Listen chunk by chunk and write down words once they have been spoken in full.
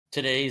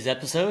Today's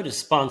episode is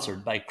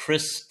sponsored by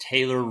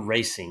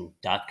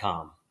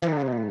ChrisTaylorRacing.com.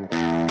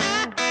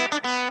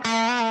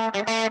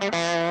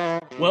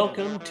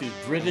 Welcome to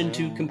Driven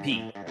to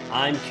Compete.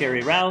 I'm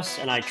Kerry Rouse,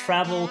 and I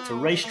travel to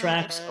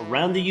racetracks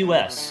around the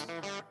U.S.,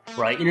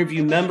 where I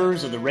interview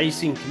members of the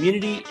racing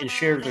community and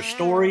share their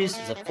stories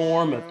as a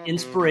form of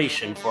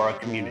inspiration for our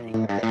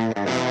community.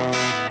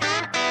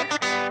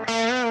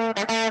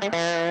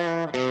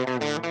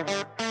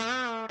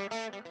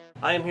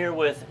 I am here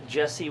with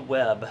Jesse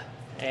Webb.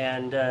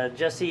 And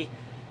Jesse,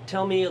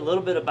 tell me a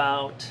little bit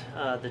about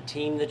the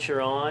team that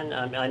you're on.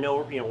 I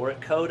know we're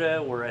at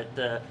COTA, we're at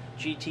the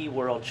GT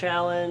World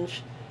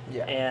Challenge,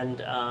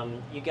 and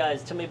you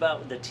guys tell me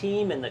about the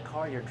team and the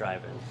car you're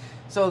driving.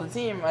 So the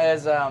team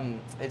is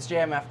it's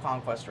JMF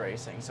Conquest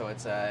Racing, so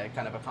it's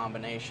kind of a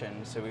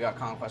combination. So we got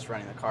Conquest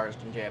running the cars,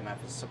 and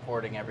JMF is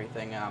supporting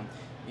everything.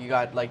 You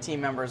got like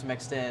team members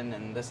mixed in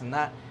and this and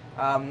that.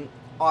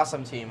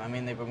 Awesome team. I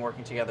mean, they've been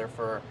working together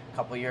for a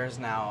couple years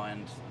now,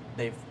 and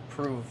they've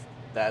proved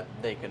that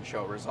they can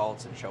show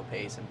results and show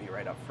pace and be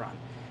right up front.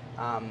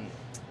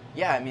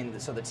 Yeah, I mean,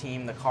 so the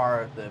team, the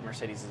car, the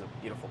Mercedes is a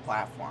beautiful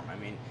platform. I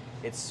mean,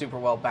 it's super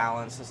well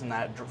balanced, isn't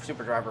that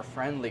super driver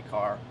friendly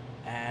car,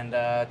 and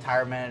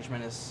tire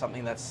management is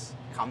something that's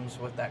comes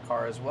with that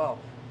car as well.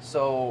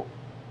 So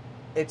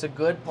it's a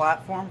good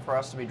platform for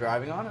us to be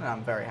driving on, and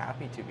I'm very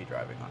happy to be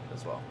driving on it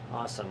as well.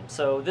 Awesome.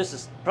 So this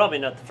is probably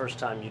not the first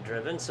time you've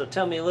driven, so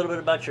tell me a little bit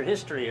about your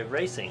history of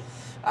racing.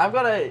 I've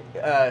got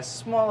a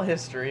small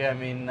history. I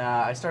mean,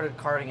 I started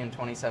karting in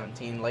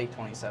 2017, late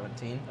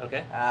 2017.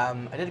 Okay. I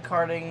did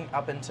karting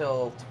up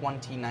until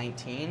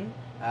 2019.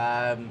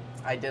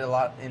 I did a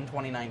lot in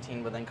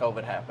 2019, but then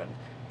COVID happened,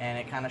 and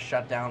it kind of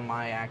shut down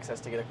my access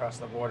to get across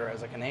the border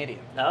as a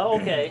Canadian.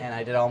 Oh, okay. And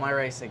I did all my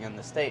racing in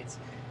the States.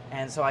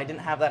 And so I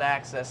didn't have that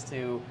access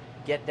to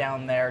get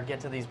down there,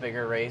 get to these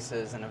bigger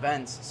races and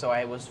events, so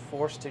I was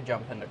forced to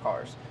jump into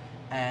cars.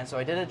 And so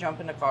I did a jump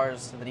into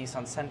cars to the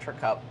Nissan Sentra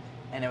Cup,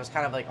 and it was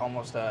kind of like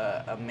almost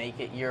a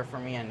make-it year for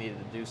me. I needed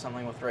to do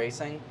something with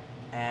racing.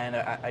 And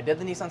I did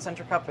the Nissan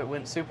Sentra Cup. It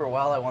went super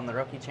well. I won the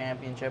Rookie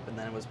Championship, and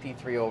then it was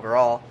P3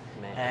 overall.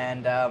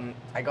 Man. And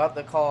I got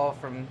the call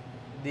from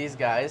these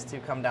guys to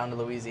come down to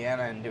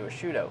Louisiana and do a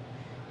shootout.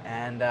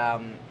 And I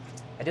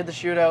did the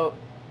shootout.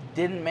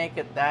 Didn't make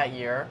it that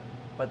year,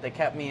 but they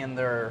kept me in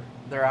their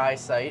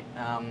eyesight.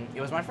 It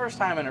was my first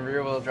time in a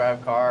rear-wheel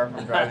drive car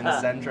from driving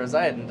the Sentras.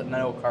 I had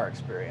no car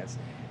experience.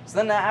 So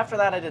then after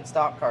that, I did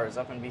stock cars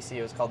up in BC.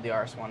 It was called the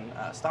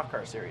RS1 Stock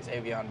Car Series,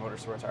 Avion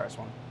Motorsports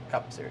RS1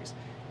 Cup Series.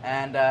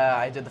 And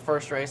I did the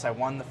first race. I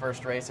won the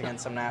first race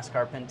against some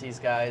NASCAR Pinty's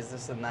guys,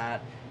 this and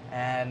that.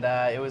 And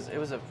it was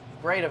a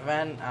great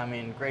event. I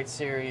mean, great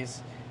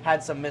series.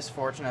 Had some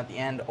misfortune at the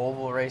end.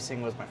 Oval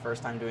racing was my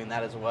first time doing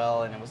that as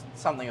well, and it was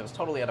something that was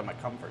totally out of my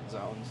comfort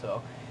zone.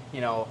 So,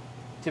 to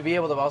be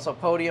able to also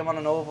podium on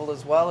an oval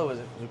as well, it was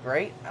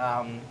great.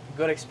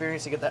 Good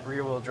experience to get that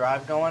rear-wheel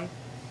drive going.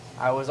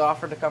 I was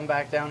offered to come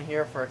back down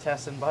here for a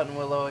test in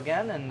Buttonwillow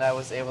again, and I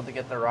was able to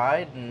get the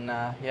ride, and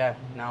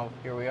now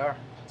here we are.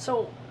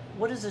 So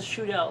what is a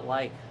shootout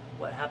like?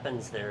 What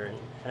happens there, and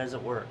how does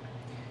it work?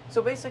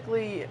 So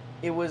basically,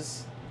 it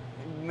was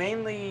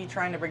mainly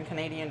trying to bring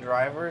Canadian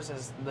drivers,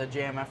 as the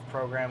JMF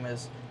program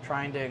is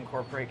trying to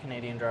incorporate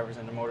Canadian drivers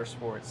into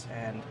motorsports,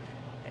 and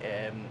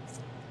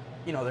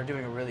they're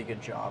doing a really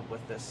good job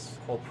with this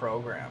whole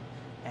program.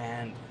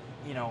 And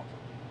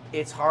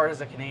it's hard as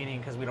a Canadian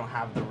because we don't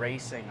have the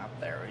racing up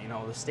there.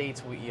 The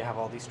States, you have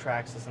all these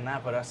tracks, this and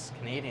that, but us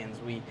Canadians,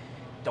 we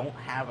don't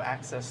have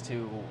access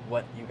to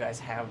what you guys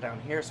have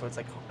down here, so it's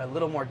like a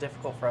little more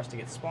difficult for us to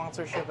get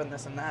sponsorship and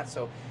this and that.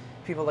 So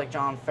people like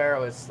John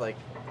Farrow, it's like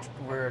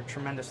we're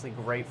tremendously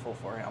grateful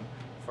for him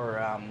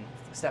for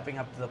stepping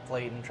up to the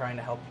plate and trying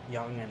to help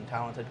young and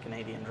talented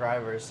Canadian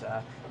drivers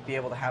be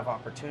able to have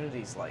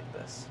opportunities like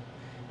this.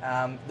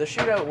 The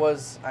shootout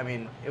was,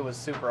 it was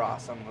super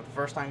awesome. The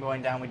first time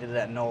going down, we did it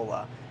at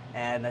NOLA,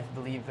 and I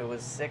believe it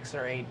was 6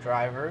 or 8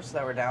 drivers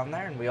that were down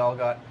there, and we all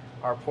got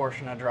our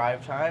portion of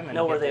drive time. And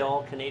were they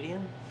all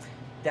Canadian?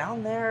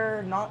 Down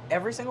there, not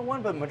every single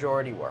one, but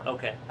majority were.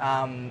 Okay.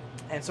 And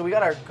so we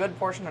got our good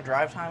portion of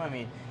drive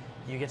time.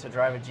 You get to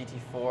drive a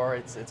GT4.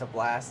 It's a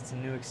blast. It's a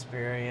new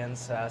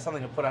experience,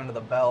 something to put under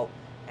the belt.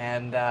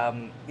 And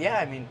then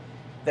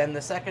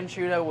the second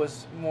shootout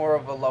was more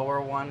of a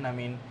lower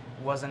one.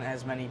 Wasn't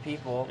as many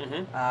people.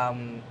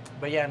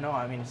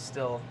 Mm-hmm.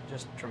 Still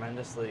just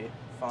tremendously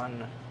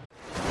fun.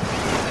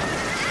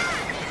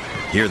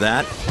 Hear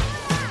that?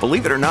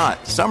 Believe it or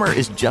not, summer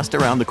is just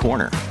around the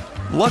corner.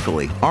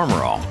 Luckily,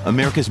 Armor All,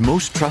 America's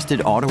most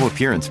trusted auto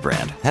appearance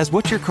brand, has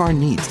what your car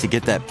needs to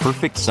get that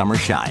perfect summer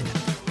shine.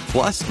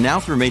 Plus, now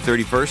through May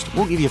 31st,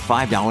 we'll give you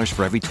 $5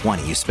 for every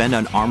 $20 you spend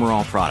on Armor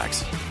All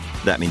products.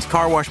 That means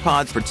car wash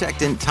pods,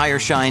 protectant, tire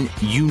shine,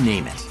 you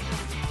name it.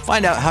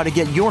 Find out how to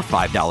get your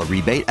 $5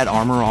 rebate at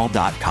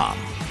armorall.com.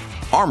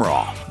 Armor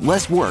All,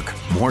 less work,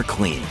 more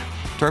clean.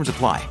 Terms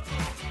apply.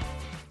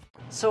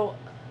 So,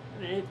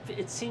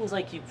 it seems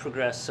like you've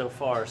progressed so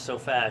far, so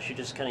fast. You're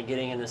just kind of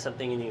getting into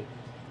something and you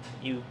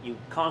you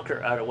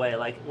conquer out of way.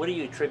 Like, what do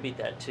you attribute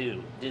that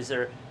to? Is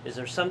there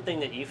something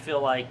that you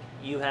feel like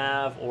you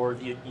have, or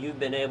you've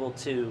been able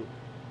to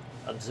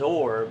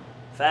absorb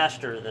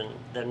faster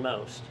than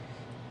most?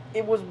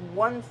 It was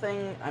one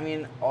thing, I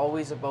mean,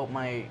 always about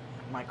my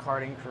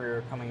karting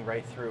career coming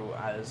right through,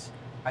 as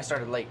I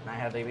started late and I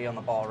had to be on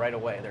the ball right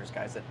away. There's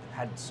guys that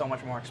had so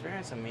much more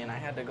experience than me, and I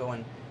had to go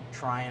and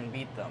try and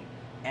beat them.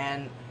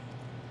 And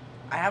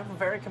I have a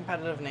very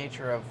competitive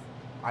nature of,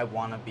 I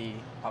want to be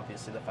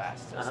obviously the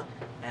fastest,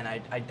 and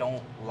I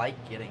don't like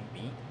getting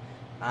beat.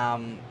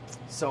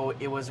 So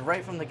it was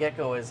right from the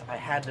get-go is I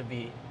had to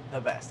be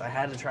the best. I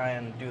had to try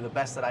and do the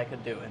best that I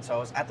could do. And so I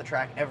was at the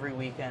track every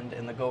weekend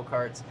in the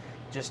go-karts,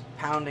 just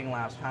pounding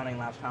laps,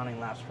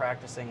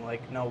 practicing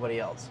like nobody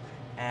else.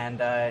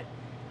 And I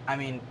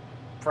mean,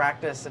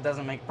 practice, it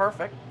doesn't make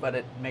perfect, but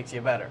it makes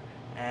you better.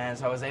 And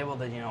so I was able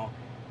to, you know,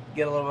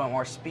 get a little bit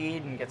more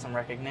speed and get some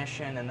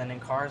recognition. And then in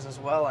cars as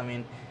well, I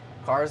mean,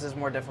 cars is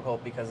more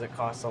difficult because it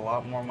costs a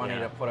lot more money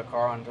to put a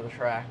car onto the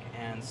track.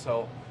 And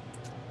so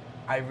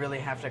I really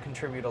have to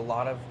contribute a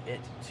lot of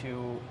it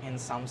to, in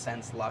some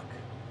sense, luck.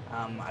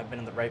 I've been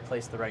in the right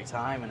place at the right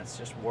time, and it's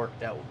just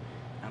worked out.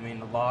 I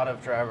mean, a lot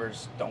of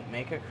drivers don't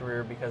make a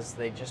career because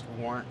they just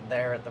weren't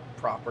there at the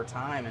proper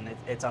time, and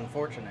it's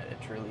unfortunate.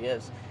 It truly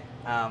is.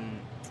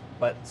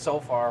 But so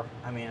far,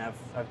 I mean,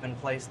 I've been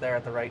placed there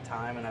at the right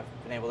time, and I've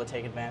been able to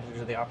take advantage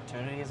of the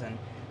opportunities. And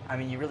I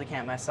mean, you really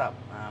can't mess up.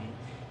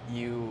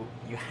 You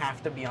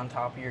have to be on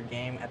top of your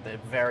game at the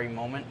very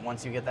moment.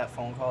 Once you get that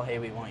phone call, hey,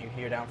 we want you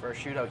here down for a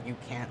shootout, you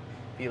can't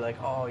be like,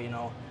 oh, you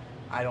know,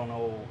 I don't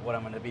know what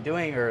I'm going to be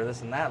doing or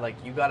this and that. Like,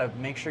 you got to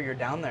make sure you're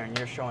down there and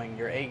you're showing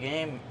your A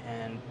game,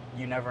 and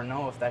you never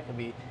know if that could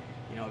be,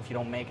 you know, if you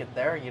don't make it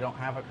there, you don't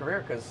have a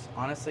career. Because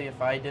honestly,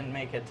 if I didn't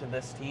make it to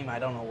this team, I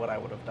don't know what I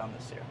would have done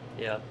this year.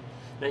 Yeah.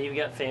 Now you've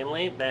got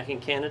family back in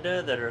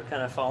Canada that are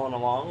kind of following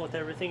along with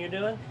everything you're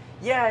doing?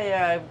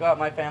 Yeah, I've got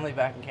my family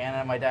back in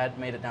Canada. My dad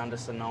made it down to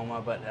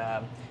Sonoma, but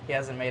he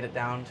hasn't made it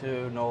down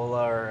to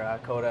NOLA or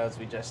Coda, as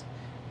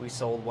we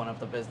sold one of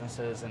the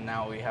businesses, and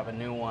now we have a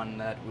new one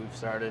that we've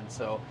started.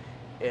 So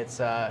it's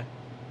a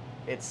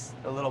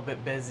little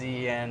bit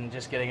busy and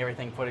just getting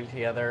everything put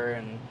together.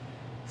 And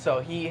so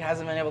he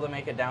hasn't been able to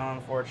make it down,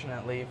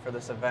 unfortunately, for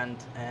this event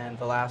and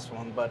the last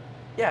one. But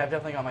yeah, I've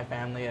definitely got my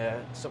family,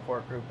 a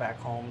support group back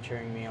home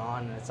cheering me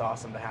on, and it's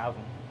awesome to have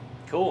them.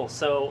 Cool.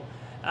 So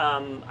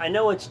I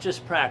know it's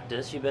just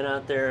practice. You've been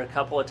out there a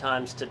couple of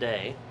times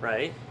today,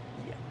 right?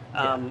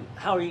 Yeah.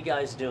 How are you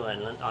guys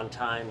doing on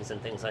times and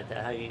things like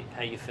that?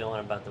 How you feeling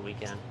about the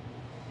weekend?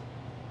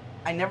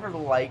 I never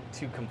like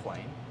to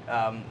complain,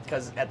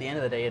 because at the end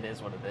of the day, it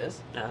is what it is.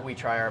 We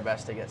try our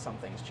best to get some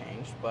things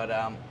changed, but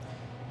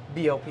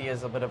BOP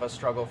is a bit of a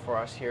struggle for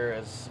us here,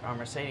 as our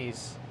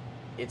Mercedes,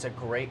 it's a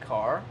great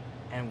car,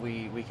 and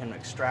we can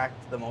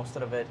extract the most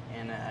out of it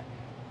in a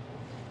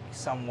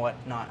somewhat,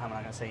 I'm not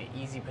going to say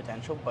easy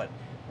potential, but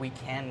we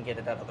can get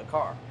it out of the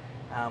car.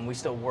 We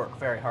still work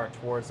very hard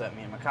towards that,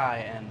 me and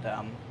Mackay,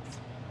 and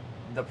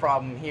the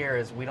problem here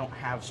is we don't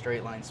have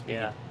straight line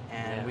speed,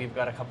 and we've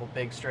got a couple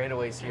big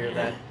straightaways here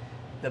that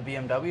the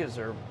BMWs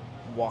are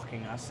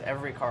walking us.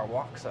 Every car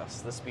walks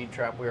us. The speed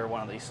trap, we are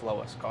one of the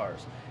slowest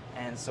cars,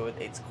 and so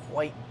it's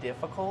quite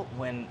difficult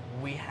when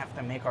we have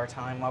to make our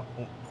time up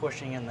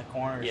pushing in the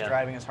corners,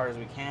 driving as hard as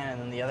we can,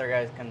 and then the other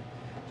guys can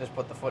just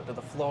put the foot to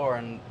the floor,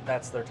 and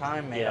that's their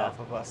time made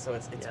off of us. So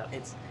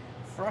it's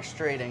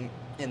frustrating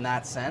in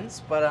that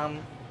sense, but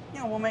you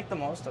know, we'll make the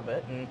most of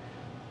it, and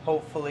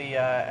hopefully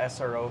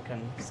SRO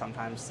can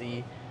sometimes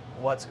see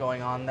what's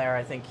going on there.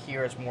 I think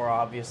here it's more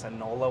obvious than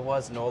NOLA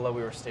was. NOLA,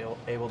 we were still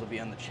able to be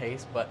on the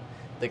chase, but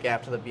the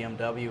gap to the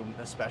BMW,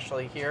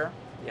 especially here,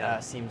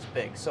 seems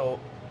big. So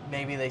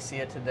maybe they see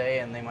it today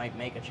and they might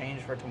make a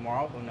change for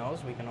tomorrow. Who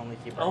knows? We can only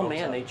keep our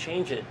hopes up. They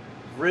change it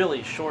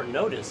really short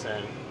notice,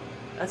 and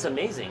that's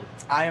amazing.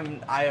 I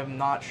am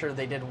not sure.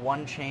 They did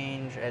one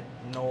change at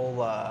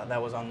NOLA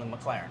that was on the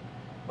McLaren,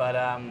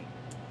 but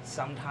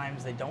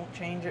sometimes they don't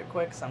change it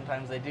quick,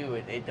 sometimes they do.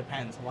 It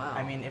depends. Wow.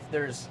 I mean, if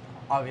there's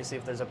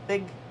a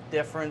big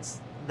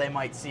difference, they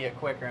might see it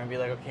quicker and be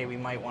like, okay, we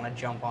might want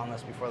to jump on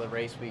this before the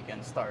race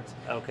weekend starts.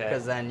 Okay.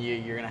 Because then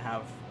you're going to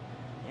have,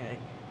 you know,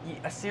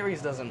 a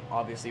series doesn't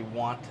obviously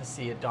want to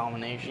see a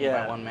domination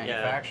by one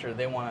manufacturer.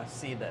 They want to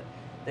see that,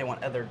 they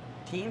want other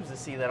teams to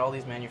see that all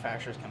these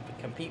manufacturers can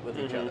compete with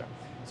each other.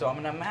 So I'm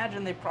going to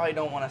imagine they probably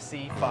don't want to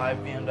see 5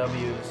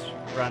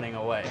 BMWs running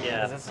away.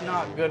 Because it's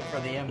not good for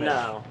the image.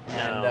 No.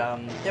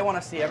 And they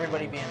want to see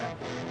everybody be in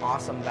an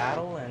awesome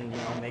battle and, you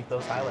know, make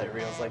those highlight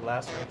reels like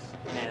last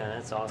race. Man,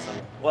 that's awesome.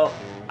 Well,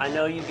 I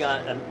know you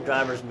got a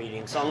driver's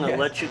meeting, so I'm going to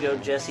let you go,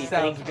 Jesse.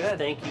 Sounds good.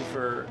 Thank you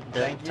for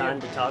the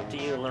time to talk to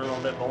you and learn a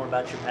little bit more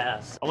about your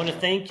past. I want to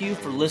thank you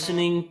for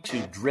listening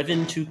to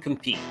Driven to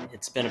Compete.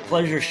 It's been a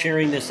pleasure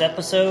sharing this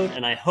episode,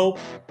 and I hope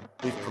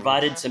we've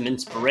provided some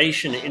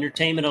inspiration and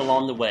entertainment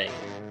along the way.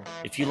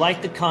 If you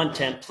like the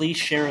content, please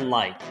share and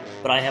like,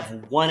 but I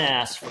have one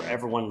ask for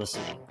everyone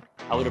listening.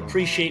 I would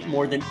appreciate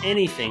more than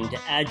anything to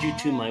add you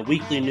to my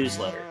weekly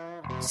newsletter.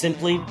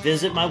 Simply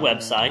visit my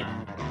website,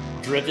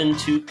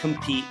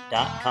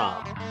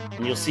 driventocompete.com,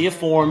 and you'll see a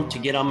form to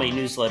get on my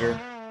newsletter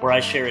where I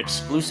share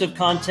exclusive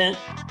content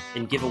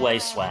and give away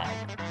swag.